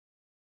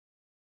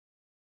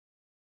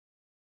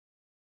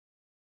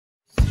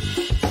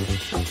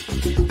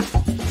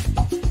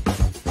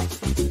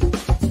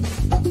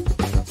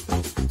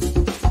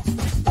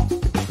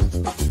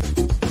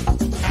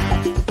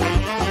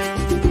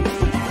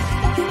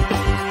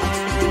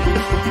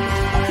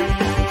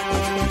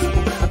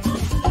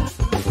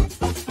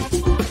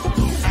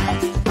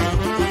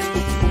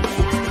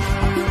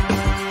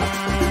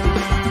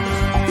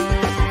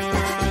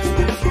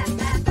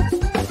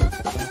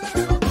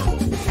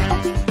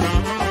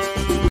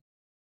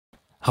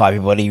Hi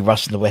everybody,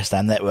 Russ from the West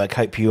Ham Network.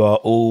 Hope you are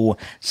all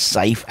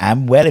safe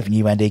and well. If you're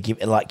new around here, give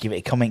it a like, give it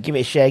a comment, give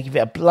it a share, give it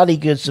a bloody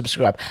good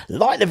subscribe.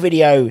 Like the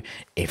video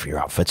if you're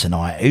up for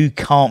tonight. Who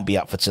can't be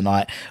up for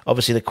tonight?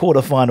 Obviously the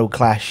quarter-final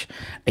clash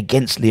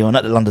against Lyon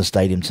at the London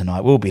Stadium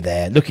tonight. We'll be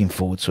there, looking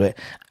forward to it.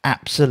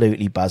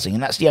 Absolutely buzzing,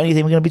 and that's the only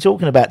thing we're going to be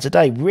talking about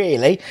today,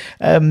 really.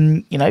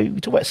 You know, we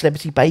talk about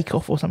Celebrity Bake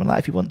Off or something like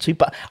that if you want to,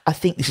 but I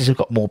think this has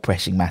got more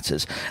pressing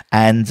matters.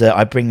 And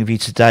I bring with you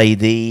today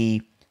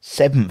the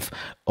 7th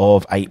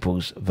of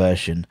April's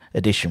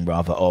edition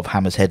of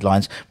Hammer's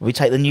Headlines, where we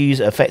take the news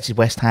that affected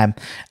West Ham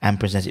and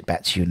present it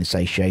back to you in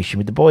association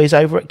with the boys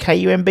over at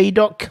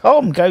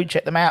kumb.com. Go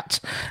check them out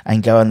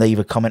and go and leave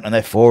a comment on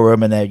their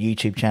forum and their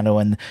YouTube channel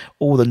and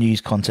all the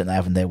news content they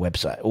have on their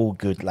website. All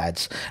good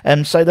lads.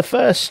 So the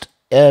first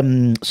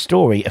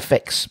story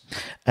affects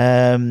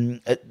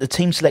the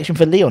team selection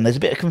for Lyon. There's a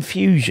bit of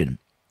confusion,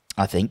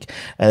 I think.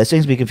 There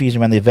seems to be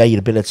confusion around the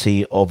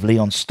availability of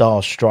Lyon's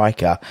star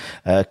striker,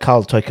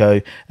 Carlton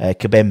Cole,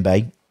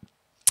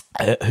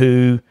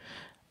 who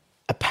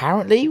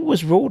apparently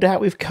was ruled out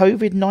with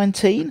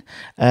COVID-19.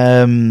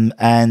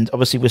 And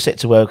obviously we're set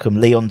to welcome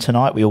Lyon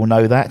tonight. We all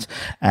know that.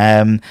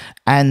 And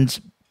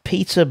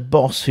Peter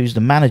Bosz, who's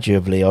the manager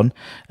of Lyon,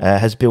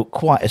 has built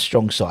quite a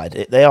strong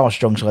side. They are a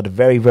strong side,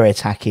 very, very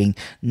attacking,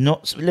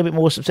 not a little bit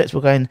more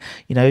susceptible going,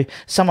 you know,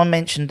 someone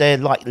mentioned they're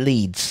like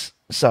Leeds.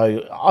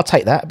 So I'll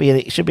take that.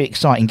 It should be an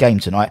exciting game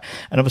tonight.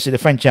 And obviously the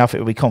French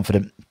outfit will be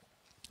confident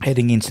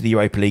heading into the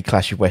Europa League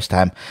clash with West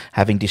Ham,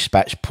 having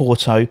dispatched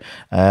Porto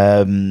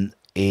in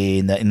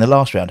the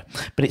last round.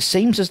 But it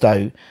seems as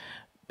though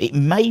it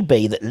may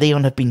be that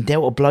Lyon have been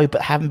dealt a blow,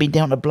 but haven't been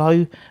dealt a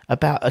blow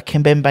about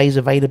Kimpembe's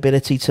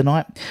availability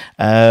tonight.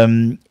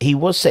 He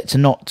was set to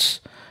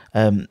not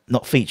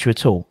feature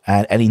at all,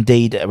 and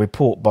indeed a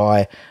report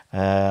by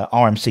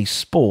RMC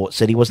Sport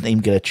said he wasn't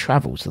even going to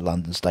travel to the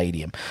London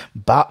Stadium.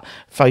 But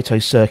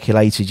photos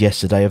circulated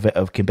yesterday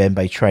of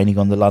Kimpembe training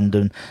on the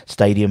London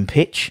Stadium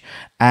pitch,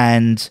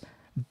 and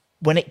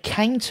when it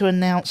came to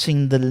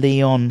announcing the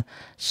Lyon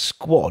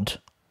squad,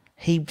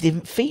 he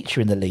didn't feature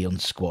in the Lyon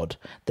squad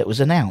that was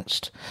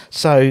announced.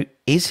 So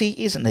is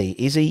he, isn't he?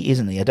 Is he,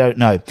 isn't he? I don't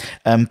know.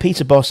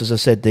 Peter Bosz, as I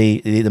said,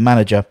 the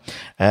manager,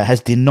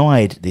 has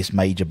denied this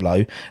major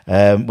blow.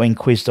 When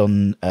quizzed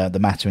on the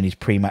matter in his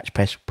pre-match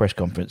press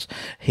conference,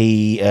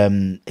 he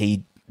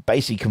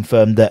basically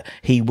confirmed that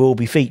he will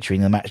be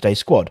featuring in the matchday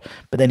squad,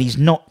 but then he's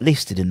not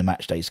listed in the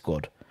matchday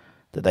squad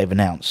that they've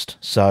announced.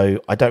 So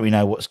I don't really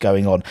know what's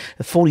going on.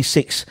 The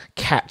 46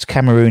 capped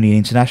Cameroonian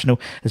international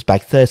has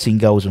bagged 13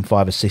 goals and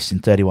 5 assists in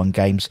 31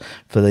 games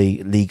for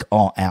the Ligue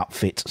 1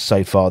 outfit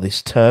so far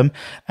this term,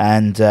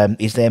 and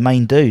is their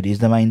main dude.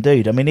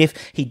 I mean, if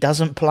he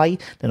doesn't play,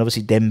 then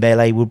obviously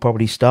Dembele will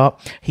probably start.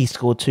 He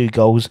scored 2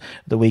 goals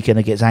the weekend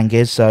against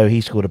Angers, so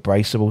he scored a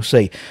brace, so we'll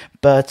see.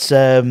 But,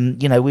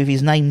 you know, with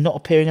his name not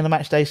appearing in the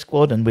matchday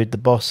squad and with the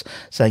boss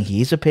saying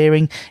he is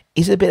appearing,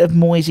 is a bit of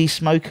noisy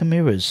smoke and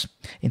mirrors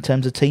in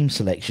terms of team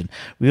selection.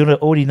 We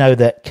already know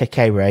that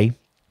Kakere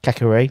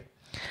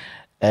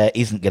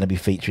isn't going to be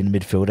featuring the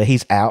midfielder.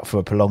 He's out for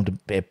a prolonged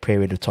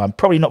period of time.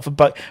 Probably not for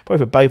both.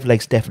 Probably for both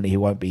legs, definitely he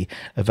won't be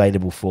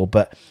available for.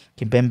 But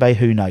Kimpembe,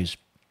 who knows?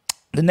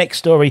 The next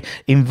story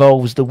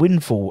involves the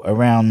Windfall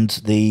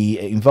around the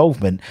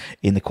involvement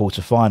in the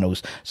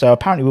quarterfinals. So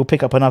apparently we'll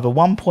pick up another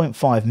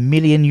 1.5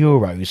 million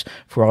euros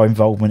for our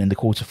involvement in the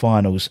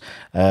quarterfinals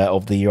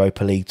of the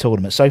Europa League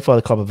tournament. So far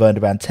the club have earned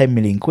around 10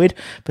 million quid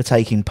for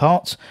taking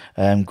part.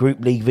 Group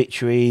League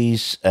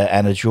victories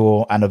and a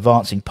draw and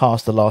advancing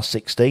past the last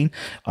 16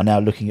 are now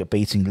looking at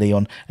beating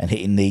Lyon and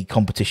hitting the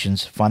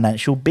competition's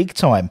financial big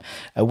time.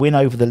 A win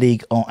over the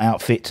League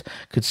outfit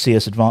could see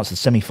us advance to the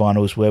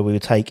semi-finals, where we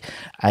would take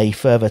a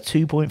further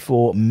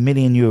 2.4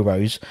 million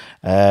euros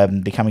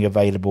becoming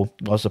available,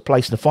 whilst the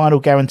place in the final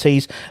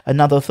guarantees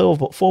another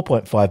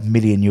 4.5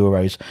 million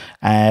euros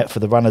for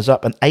the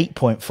runners-up and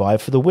 8.5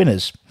 for the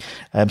winners.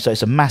 So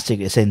it's a massive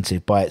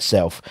incentive by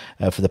itself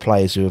for the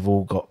players who have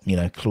all got, you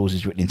know,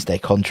 clauses written into their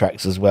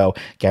contracts as well,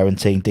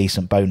 guaranteeing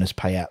decent bonus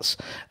payouts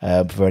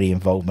for any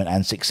involvement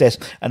and success.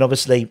 And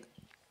obviously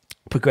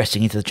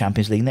progressing into the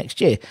Champions League next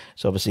year.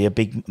 So obviously a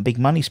big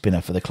money spinner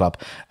for the club.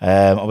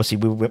 Obviously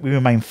we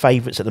remain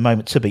favourites at the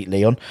moment to beat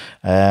Lyon,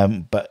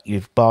 but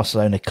you've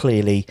Barcelona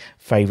clearly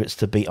favourites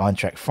to beat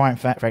Eintracht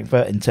Frankfurt,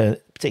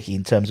 particularly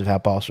in terms of how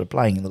Barca are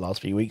playing in the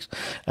last few weeks.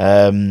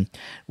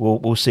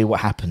 We'll see what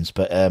happens,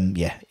 but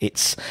yeah,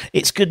 it's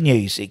good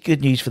news. It's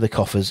good news for the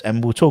coffers,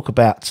 and we'll talk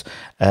about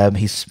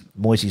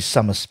Moyes'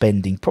 summer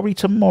spending probably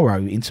tomorrow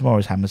in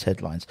tomorrow's Hammers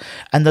Headlines.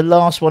 And the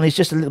last one is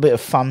just a little bit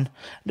of fun,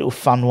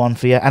 one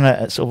for you, and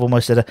a sort of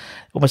almost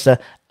a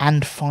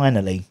and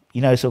finally,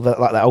 you know, sort of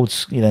like that old,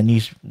 you know,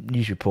 news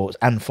reports.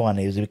 And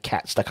finally, there's a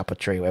cat stuck up a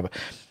tree or whatever.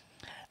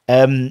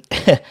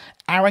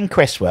 Aaron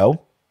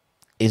Cresswell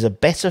is a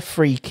better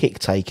free kick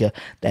taker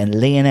than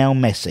Lionel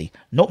Messi.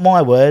 Not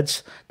my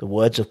words, the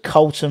words of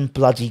Carlton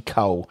bloody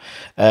Cole.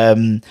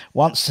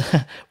 Once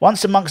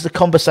amongst the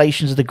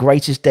conversations of the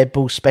greatest dead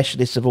ball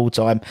specialists of all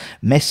time,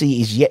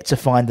 Messi is yet to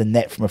find the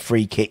net from a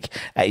free kick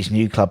at his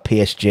new club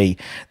PSG.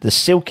 The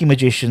silky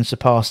magician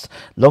surpassed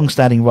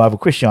long-standing rival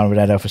Cristiano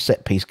Ronaldo for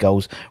set-piece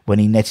goals when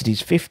he netted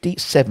his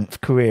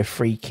 57th career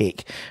free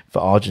kick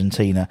for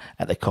Argentina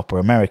at the Copa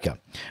America.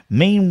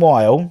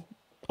 Meanwhile,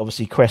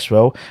 obviously,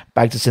 Cresswell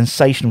bagged a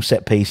sensational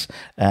set piece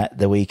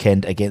the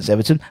weekend against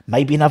Everton.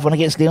 Maybe another one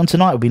against Lyon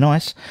tonight would be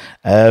nice.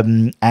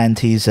 And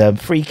his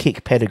free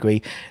kick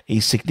pedigree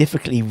is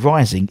significantly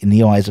rising in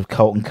the eyes of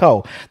Carlton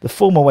Cole. The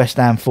former West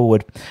Ham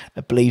forward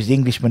believes the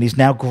Englishman is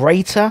now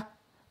greater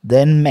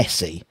than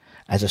Messi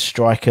as a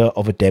striker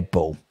of a dead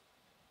ball.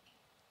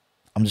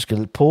 I'm just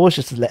going to pause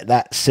just to let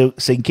that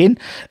sink in.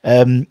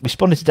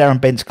 Responding to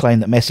Darren Bent's claim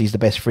that Messi is the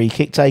best free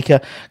kick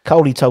taker,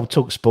 Coley told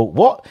TalkSport,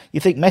 "What?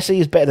 You think Messi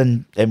is better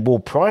than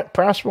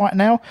Ward-Prowse right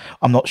now?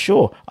 I'm not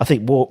sure. I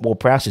think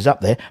Ward-Prowse is up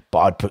there, but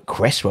I'd put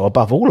Cresswell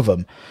above all of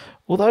them."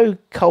 Although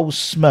Cole's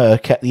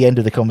smirk at the end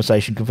of the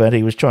conversation confirmed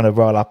he was trying to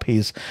rile up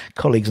his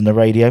colleagues on the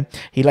radio,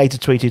 he later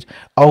tweeted,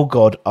 "Oh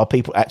God, are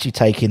people actually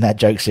taking that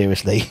joke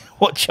seriously?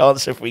 What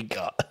chance have we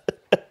got?"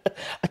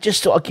 I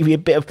just thought I'd give you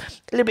a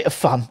little bit of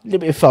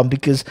fun,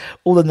 because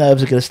all the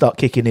nerves are going to start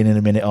kicking in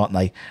a minute, aren't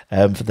they?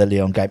 For the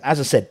Lyon game. As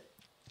I said,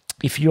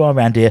 if you are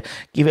around here,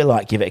 give it a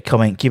like, give it a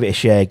comment, give it a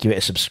share, give it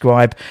a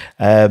subscribe,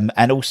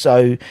 and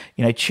also,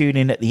 tune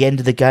in at the end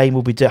of the game.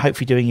 We'll be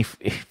hopefully doing,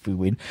 if we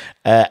win,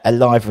 a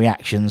live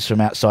reactions from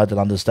outside the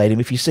London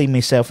Stadium. If you see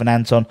myself and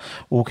Anton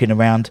walking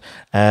around,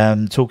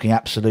 talking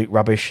absolute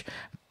rubbish,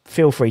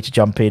 feel free to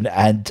jump in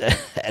and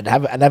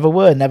have a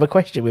word, and have a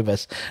question with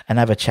us, and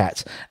have a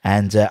chat.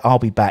 And I'll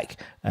be back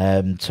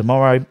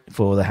tomorrow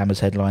for the Hammers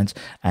headlines,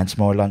 and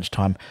tomorrow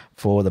lunchtime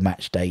for the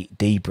match day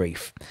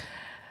debrief.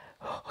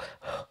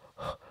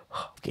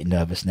 Getting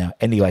nervous now.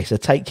 Anyway, so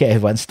take care,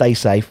 everyone. Stay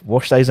safe.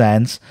 Wash those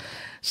hands.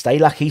 Stay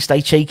lucky.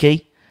 Stay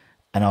cheeky.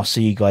 And I'll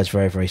see you guys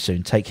very, very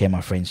soon. Take care,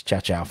 my friends.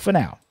 Ciao, ciao for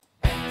now.